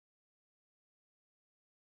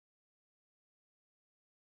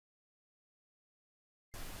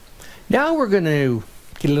Now we're going to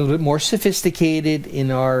get a little bit more sophisticated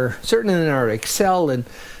certainly in our Excel and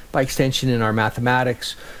by extension in our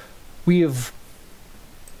mathematics. We have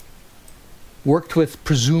worked with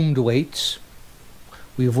presumed weights.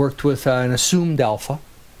 We have worked with an assumed alpha.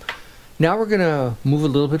 Now we're going to move a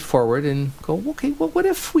little bit forward and go, okay, well, what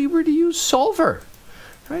if we were to use solver?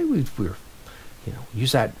 Right? We're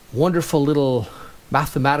use that wonderful little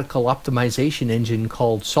mathematical optimization engine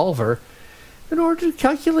called solver in order to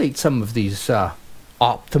calculate some of these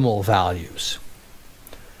optimal values.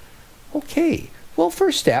 Okay, well,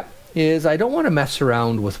 first step is I don't want to mess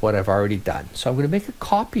around with what I've already done. So I'm going to make a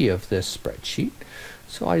copy of this spreadsheet.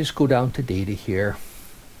 So I just go down to data here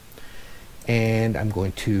and I'm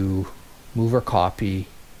going to move or copy,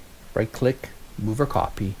 right click, move or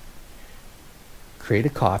copy, create a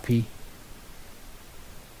copy.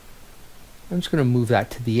 I'm just going to move that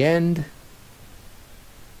to the end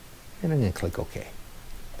and I'm going to click OK.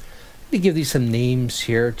 Let me give these some names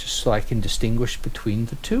here just so I can distinguish between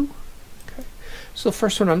the two. Okay. So the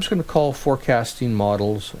first one I'm just going to call forecasting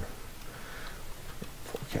models.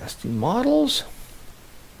 Forecasting models.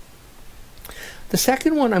 The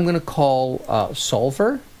second one I'm going to call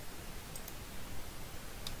solver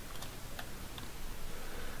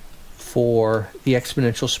for the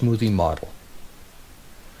exponential smoothing model.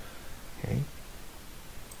 Okay.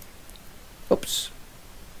 Oops.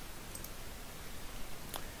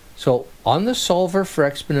 So on the solver for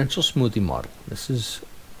exponential smoothing model, this is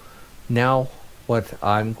now what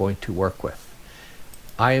I'm going to work with.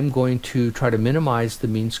 I am going to try to minimize the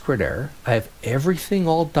mean squared error. I have everything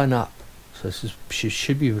all done up. So this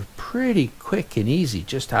should be pretty quick and easy.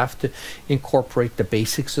 Just have to incorporate the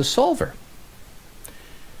basics of solver.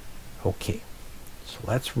 Okay, so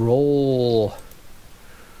let's roll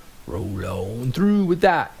on through with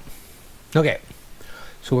that. Okay,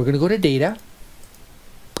 so we're going to go to data.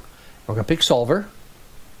 We're going to pick solver,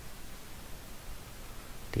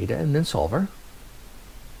 data, and then solver.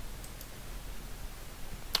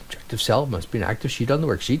 Objective cell must be an active sheet on the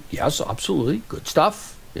worksheet. Yes, absolutely. Good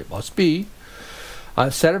stuff. It must be.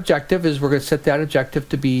 Set objective is we're going to set that objective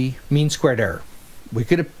to be mean squared error. We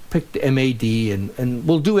could have picked MAD, and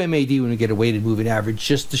we'll do MAD when we get a weighted moving average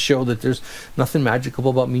just to show that there's nothing magical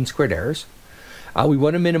about mean squared errors. We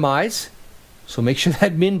want to minimize. So make sure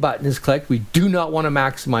that min button is clicked. We do not want to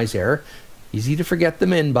maximize error. Easy to forget the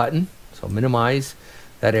min button. So minimize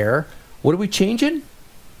that error. What are we changing?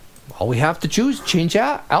 All we have to change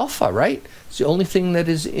alpha, right? It's the only thing that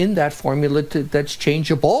is in that formula that's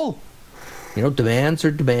changeable. You know, demands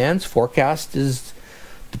are demands. Forecast is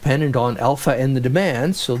dependent on alpha and the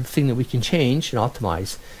demands. So the thing that we can change and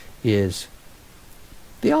optimize is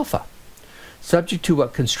the alpha. Subject to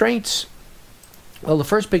what constraints? Well, the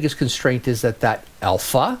first biggest constraint is that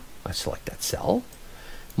alpha, I select that cell,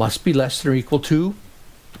 must be less than or equal to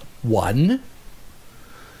 1.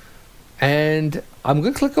 And I'm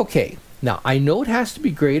going to click OK. Now, I know it has to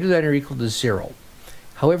be greater than or equal to 0.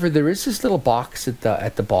 However, there is this little box at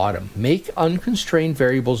the bottom, make unconstrained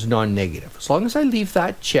variables non-negative. As long as I leave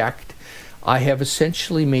that checked, I have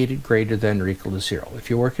essentially made it greater than or equal to 0.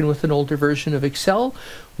 If you're working with an older version of Excel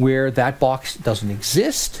where that box doesn't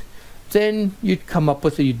exist, then you'd come up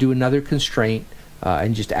with you do another constraint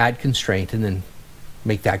and just add constraint and then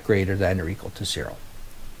make that greater than or equal to 0.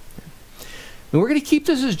 And we're going to keep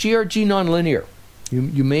this as GRG nonlinear.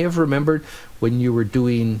 You may have remembered when you were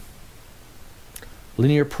doing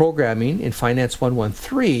linear programming in Finance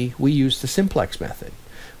 113, we used the simplex method,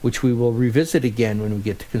 which we will revisit again when we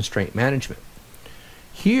get to constraint management.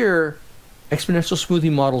 Here, exponential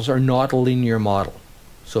smoothing models are not a linear model.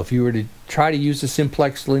 So if you were to try to use the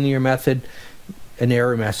simplex linear method, an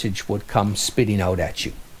error message would come spitting out at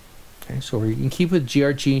you. Okay, so you can keep with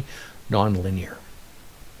GRG nonlinear.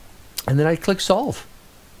 And then I click solve.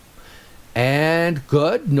 And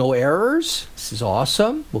good, no errors. This is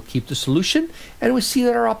awesome. We'll keep the solution. And we see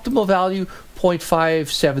that our optimal value,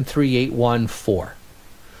 0.573814.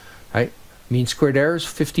 Right? Mean squared errors,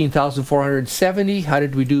 15,470. How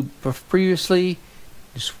did we do previously?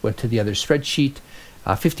 Just went to the other spreadsheet.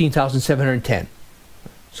 15,710.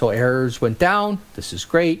 So errors went down. This is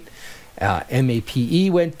great. MAPE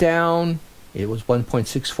went down. It was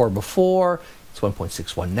 1.64 before. It's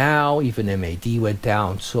 1.61 now. Even MAD went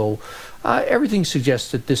down. So everything suggests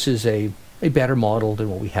that this is a better model than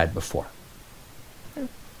what we had before. Okay.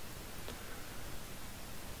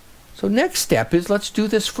 So next step is let's do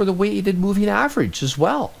this for the weighted moving average as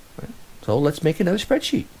well. Right? So let's make another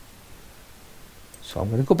spreadsheet. So I'm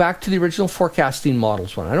going to go back to the original forecasting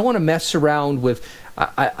models one. I don't want to mess around with,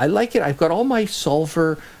 I like it. I've got all my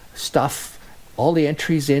solver stuff all the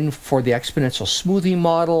entries in for the exponential smoothing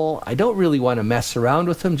model. I don't really want to mess around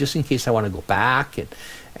with them just in case I want to go back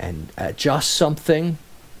and adjust something.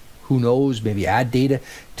 Who knows, maybe add data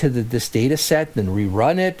to this data set, then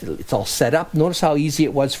rerun it. It's all set up. Notice how easy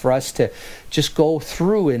it was for us to just go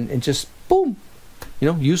through and just, boom,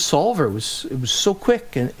 use Solver. It was so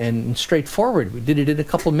quick and straightforward. We did it in a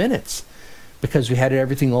couple minutes because we had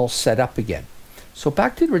everything all set up again. So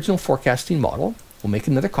back to the original forecasting model. We'll make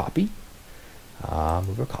another copy.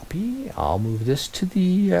 Move a copy. I'll move this to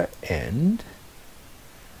the end.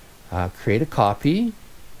 Create a copy.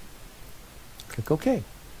 Click OK.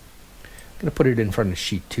 I'm going to put it in front of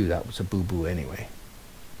sheet 2. That was a boo-boo anyway.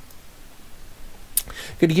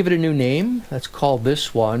 Going to give it a new name. Let's call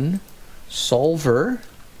this one Solver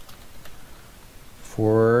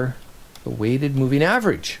for the weighted moving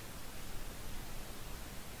average.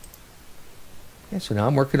 Okay, so now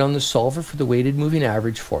I'm working on the solver for the weighted moving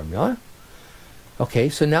average formula. Okay,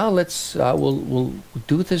 so now let's we'll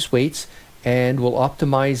do this weights and we'll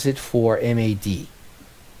optimize it for MAD.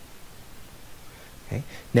 Okay.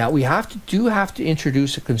 Now we have to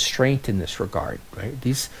introduce a constraint in this regard, right?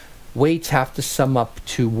 These weights have to sum up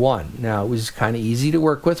to 1. Now it was kind of easy to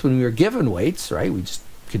work with when we were given weights, right? We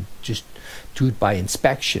could just do it by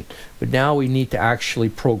inspection. But now we need to actually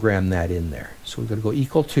program that in there. So we're going to go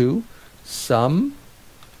equal to sum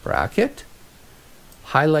bracket,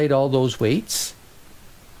 highlight all those weights,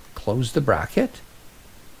 close the bracket,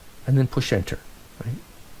 and then push enter, right?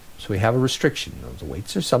 So we have a restriction. The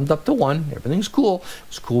weights are summed up to 1. Everything's cool. It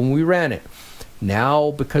was cool when we ran it.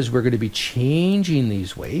 Now, because we're going to be changing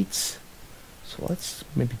these weights, so let's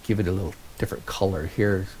maybe give it a little different color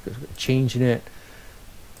here. Changing it.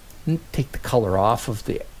 And take the color off of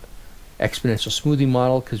the exponential smoothing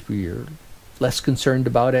model because we're less concerned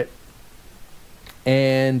about it.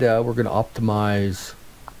 And we're going to optimize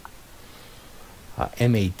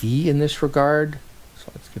MAD in this regard.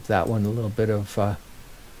 So let's give that one a little bit of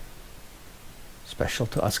special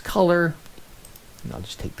to us color. And I'll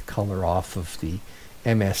just take the color off of the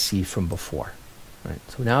MSC from before. Right.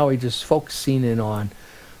 So now we're just focusing in on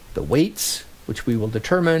the weights, which we will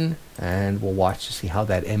determine, and we'll watch to see how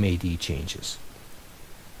that MAD changes.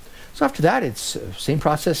 So after that, it's the same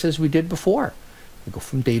process as we did before. We go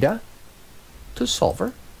from data to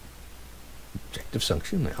solver. Objective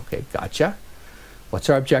function. Okay, gotcha. What's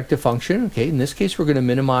our objective function? Okay, in this case, we're going to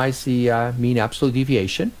minimize the mean absolute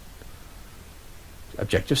deviation.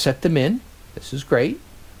 Objective set to min. This is great.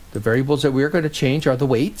 The variables that we're going to change are the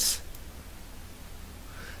weights.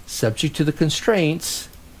 Subject to the constraints,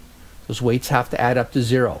 those weights have to add up to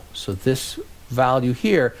 0. So this value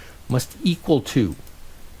here must equal to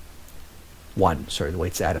 1. Sorry, the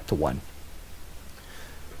weights add up to 1.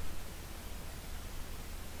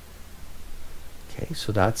 Okay,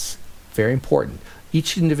 so that's very important.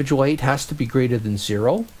 Each individual weight has to be greater than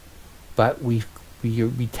 0, but we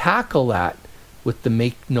tackle that with the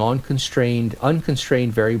make unconstrained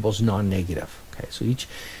variables non-negative. Okay, so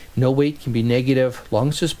no weight can be negative. As long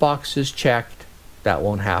as this box is checked, that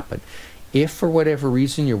won't happen. If for whatever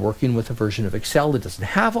reason you're working with a version of Excel that doesn't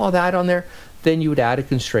have all that on there, then you would add a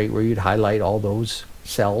constraint where you'd highlight all those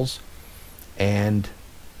cells and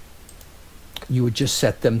you would just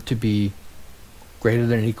set them to be greater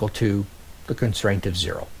than or equal to the constraint of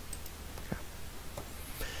 0. Okay.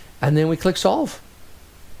 And then we click solve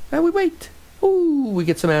and we wait. Ooh, we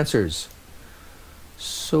get some answers.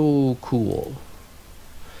 So cool.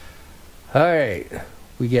 All right,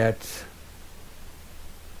 we get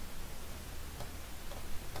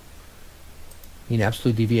mean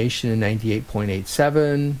absolute deviation in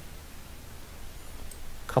 98.87.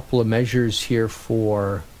 Couple of measures here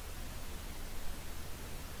for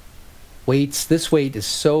weights. This weight is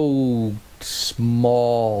so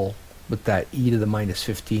small with that e to the minus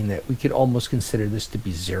 15 that we could almost consider this to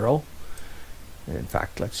be 0. And in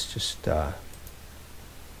fact, let's just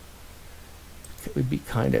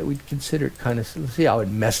we'd consider it kind of, let's see how it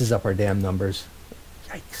messes up our damn numbers.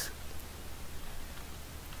 Yikes.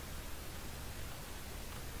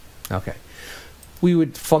 Okay. We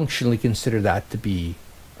would functionally consider that to be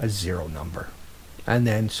a 0 number. And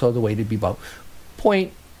then, so the weight would be about 0.14,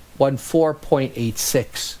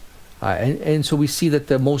 0.86. And so we see that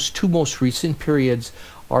the two most recent periods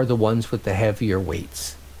are the ones with the heavier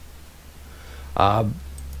weights.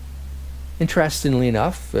 Interestingly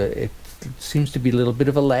enough, it seems to be a little bit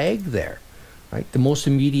of a lag there, right? The most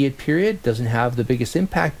immediate period doesn't have the biggest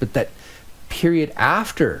impact, but that period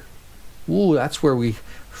after, ooh, that's where we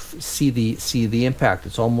see the impact.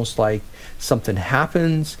 It's almost like something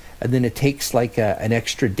happens and then it takes like an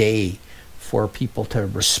extra day for people to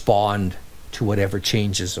respond to whatever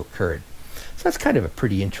changes occurred. So that's kind of a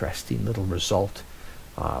pretty interesting little result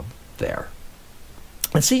there.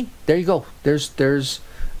 And see, there you go. There's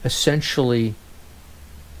essentially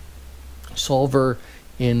solver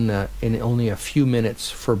in only a few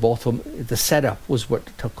minutes for both of them. The setup was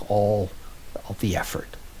what took all the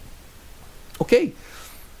effort. Okay,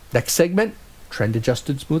 next segment,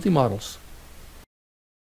 trend-adjusted smoothie models.